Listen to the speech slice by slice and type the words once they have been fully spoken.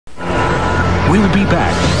We'll be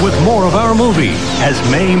back with more of our movie as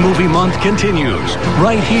May Movie Month continues,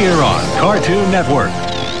 right here on Cartoon Network.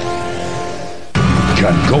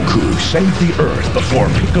 Can Goku save the Earth before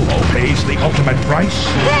Piccolo pays the ultimate price?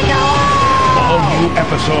 All new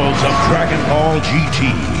episodes of Dragon Ball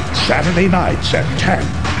GT, Saturday nights at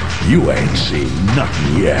 10. You ain't seen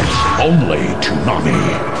nothing yet. Only Toonami.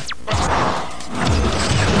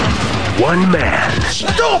 One man.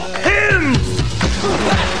 Stop him!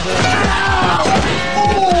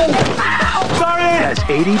 Sorry! Has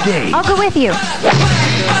 80 days. I'll go with you.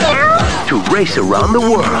 To race around the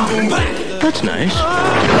world. That's nice.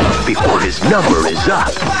 Before his number is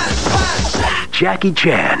up. Jackie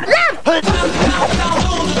Chan.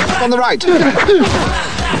 On the right.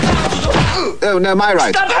 Oh, no, my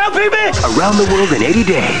right. Stop helping me! Around the world in 80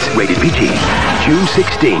 days. Rated PG. June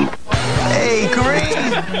 16th. Hey, great!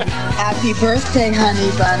 Happy birthday,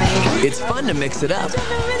 honey bunny. It's fun to mix it up.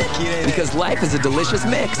 Because life is a delicious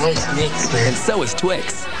mix. And so is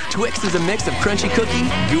Twix. Twix is a mix of crunchy cookie,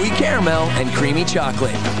 gooey caramel, and creamy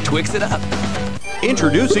chocolate. Twix it up.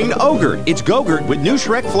 Introducing Ogre. It's Go-Gurt with new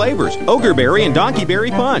Shrek flavors. Ogre Berry and Donkey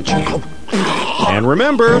Berry Punch. And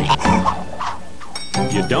remember,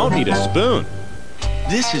 you don't need a spoon.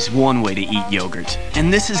 This is one way to eat yogurt,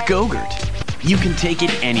 and this is Go-Gurt. You can take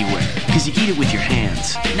it anywhere, because you eat it with your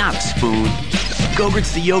hands, not a spoon.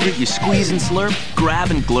 Go-Gurt's the yogurt you squeeze and slurp,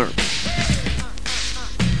 grab and glurp.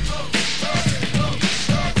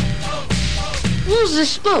 Where's the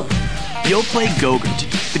spoon? You'll play Go-Gurt,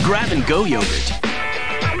 the grab-and-go yogurt.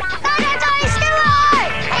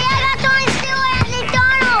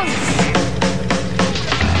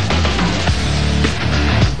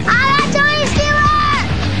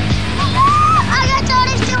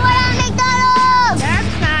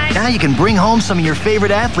 Now you can bring home some of your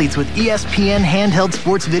favorite athletes with ESPN handheld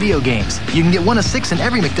sports video games. You can get 1 of 6 in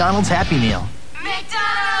every McDonald's Happy Meal. McDonald's!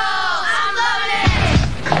 I'm loving it!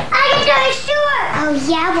 I got Tony Stewart! Oh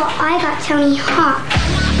yeah, well I got Tony Hawk.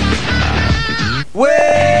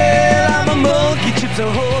 Well, I'm a monkey, Chips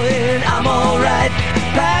Ahoy, and I'm alright.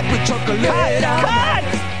 Packed with chocolate.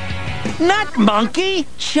 Cut! Not monkey,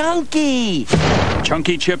 chunky.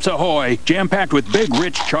 Chunky Chips Ahoy, jam-packed with big,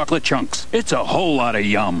 rich chocolate chunks. It's a whole lot of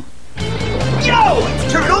yum. Yo!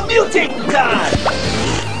 It's turtle mutating time!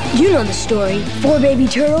 You know the story. 4 baby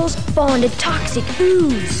turtles fall into toxic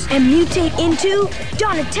ooze and mutate into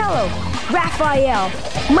Donatello, Raphael,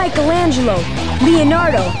 Michelangelo,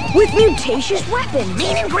 Leonardo with mutacious weapons.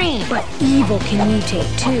 Mean and green. But evil can mutate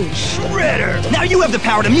too. Shredder! Now you have the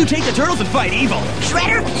power to mutate the turtles and fight evil.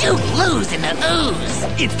 Shredder, you lose in the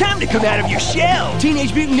ooze. It's time to come out of your shell.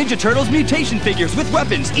 Teenage Mutant Ninja Turtles mutation figures with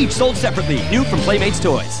weapons, each sold separately. New from Playmates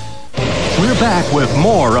Toys. We're back with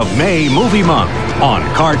more of May Movie Month on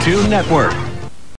Cartoon Network.